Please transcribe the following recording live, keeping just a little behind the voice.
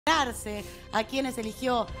ganarse a quienes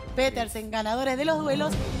eligió Petersen, ganadores de los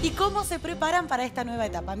duelos, y cómo se preparan para esta nueva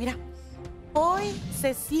etapa. Mirá, hoy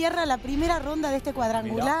se cierra la primera ronda de este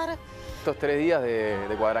cuadrangular. Mirá. Estos 3 días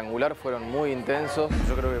de cuadrangular fueron muy intensos.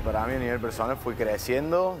 Yo creo que para mí a nivel personal fue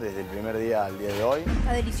creciendo desde el primer día al día de hoy.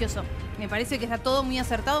 Está delicioso. Me parece que está todo muy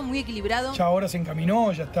acertado, muy equilibrado. Ya ahora se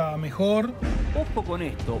encaminó, ya está mejor. Ojo con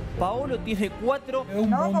esto, Paolo tiene 4. Es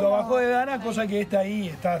un punto abajo de Dana, cosa que está ahí,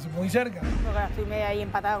 está muy cerca. Creo que estoy media ahí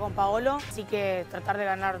empatada con Paolo, así que tratar de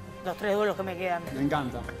ganar los 3 duelos que me quedan. Me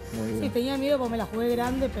encanta. Muy bien. Sí, tenía miedo porque me la jugué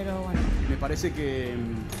grande, pero bueno. Me parece que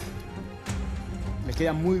les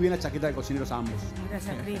queda muy bien la chaqueta de cocineros a ambos.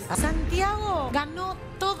 Gracias, Cris. Santiago ganó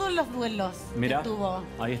todos los duelos Mirá, que tuvo.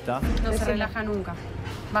 ahí está. No se relaja nunca.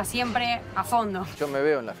 Va siempre a fondo. Yo me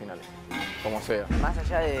veo en la final, como sea. Más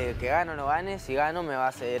allá de que gane o no gane, si gano me va a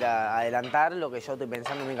hacer adelantar lo que yo estoy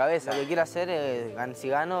pensando en mi cabeza. Lo que quiero hacer, si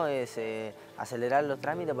gano, es acelerar los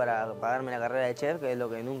trámites para pagarme la carrera de chef, que es lo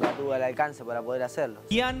que nunca tuve al alcance para poder hacerlo.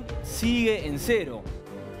 Ian sigue en 0.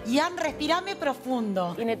 Ian, respirame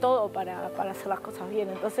profundo. Tiene todo para hacer las cosas bien,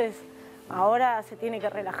 entonces ahora se tiene que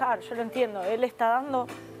relajar. Yo lo entiendo, él está dando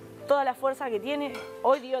toda la fuerza que tiene,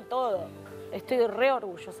 hoy dio todo. Estoy re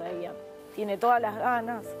orgullosa de Ian. Tiene todas las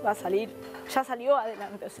ganas, va a salir, ya salió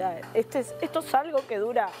adelante. O sea, esto es algo que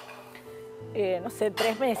dura, no sé,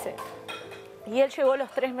 3 meses. Y él llegó los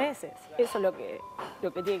 3 meses. Eso es lo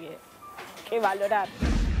que tiene que valorar.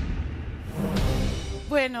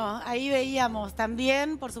 Bueno, ahí veíamos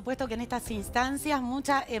también, por supuesto que en estas instancias,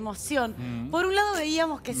 mucha emoción. Por un lado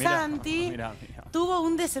veíamos que Santi tuvo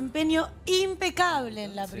un desempeño impecable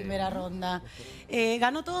en la primera ronda.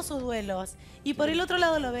 Ganó todos sus duelos. Y por el otro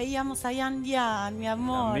lado lo veíamos a Ian, mi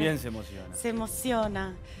amor. También se emociona. Se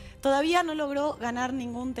emociona. Todavía no logró ganar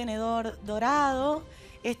ningún tenedor dorado.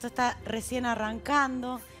 Esto está recién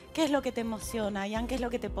arrancando. ¿Qué es lo que te emociona, Ian? ¿Qué es lo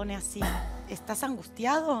que te pone así? ¿Estás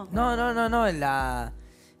angustiado? No,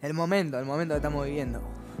 el momento que estamos viviendo.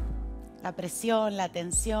 La presión, la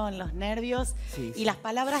tensión, los nervios y las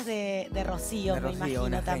palabras de Rocío, me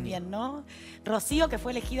imagino también, ¿no? Rocío, que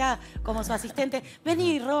fue elegida como su asistente.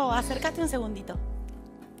 Vení, Ro, acércate un segundito.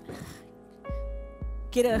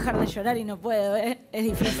 Quiero dejar de llorar y no puedo, ¿eh? Es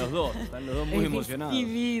difícil. Están los dos muy emocionados. Mi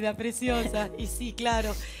vida, preciosa. Y sí,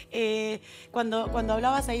 claro. Cuando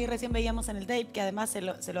hablabas ahí, recién veíamos en el tape, que además se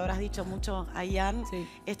lo habrás dicho mucho a Ian,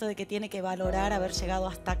 esto de que tiene que valorar haber llegado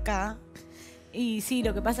hasta acá. Y sí,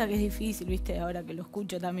 lo que pasa es que es difícil, ¿viste? Ahora que lo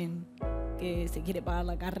escucho también, que se quiere pagar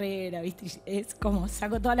la carrera, ¿viste? Es como,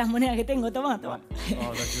 saco todas las monedas que tengo, toma. Vamos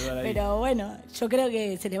a ayudar ahí. Pero bueno, yo creo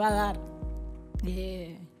que se le va a dar.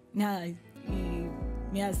 Nada,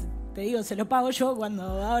 mirá, te digo, se lo pago yo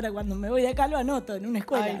ahora cuando me voy de acá lo anoto en una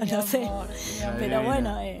escuela, Ay, no sé. Pero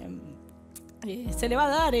bueno, se le va a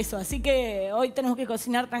dar eso. Así que hoy tenemos que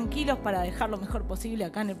cocinar tranquilos para dejar lo mejor posible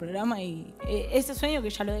acá en el programa y ese sueño que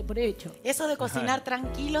ya lo dé por hecho. Eso de cocinar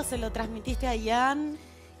tranquilo, ¿se lo transmitiste a Ian?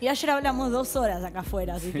 Y ayer hablamos 2 horas acá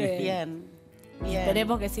afuera, así que Bien.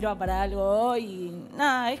 esperemos que sirva para algo hoy. Y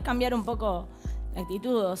nada, es cambiar un poco la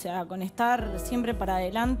actitud, o sea, con estar siempre para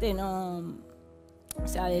adelante, no... O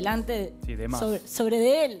sea, adelante sobre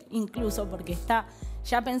de él incluso, porque está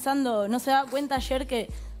ya pensando, no se da cuenta ayer que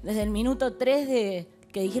desde el minuto 3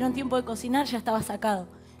 que dijeron tiempo de cocinar ya estaba sacado.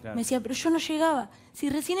 Claro. Me decía, pero yo no llegaba. Si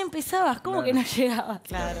recién empezabas, ¿cómo que no llegabas?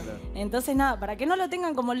 Claro. Entonces nada, para que no lo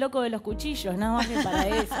tengan como el loco de los cuchillos, nada más que para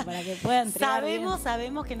eso, para que pueda entregar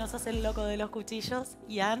Sabemos que no sos el loco de los cuchillos,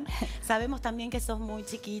 Ian. Sabemos también que sos muy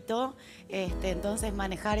chiquito, entonces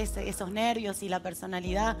manejar esos nervios y la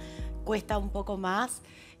personalidad cuesta un poco más.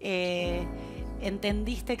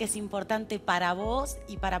 ¿Entendiste que es importante para vos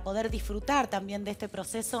y para poder disfrutar también de este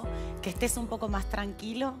proceso que estés un poco más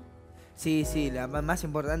tranquilo? Sí, lo más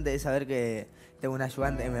importante es saber que tengo un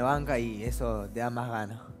ayudante que me banca y eso te da más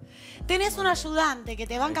ganas. Tenés un ayudante que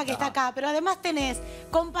te banca, que está acá, pero además tenés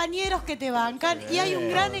compañeros que te bancan y hay un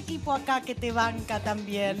gran equipo acá que te banca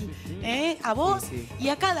también. A vos y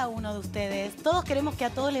a cada uno de ustedes. Todos queremos que a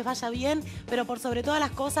todos les vaya bien, pero por sobre todas las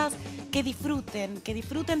cosas que disfruten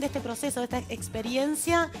de este proceso, de esta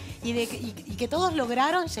experiencia y que todos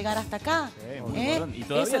lograron llegar hasta acá. Y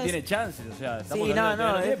todavía tiene chances, o sea, estamos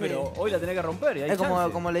pero hoy la tenés que romper y hay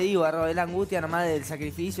como le digo, es la angustia nomás del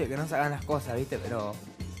sacrificio y que no se hagan las cosas, ¿viste? Pero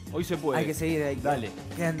hoy se puede. Hay que seguir ahí. Dale.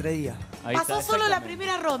 Quedan 3 días. Pasó solo la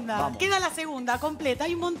primera ronda. Queda la segunda completa.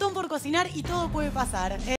 Hay un montón por cocinar y todo puede pasar.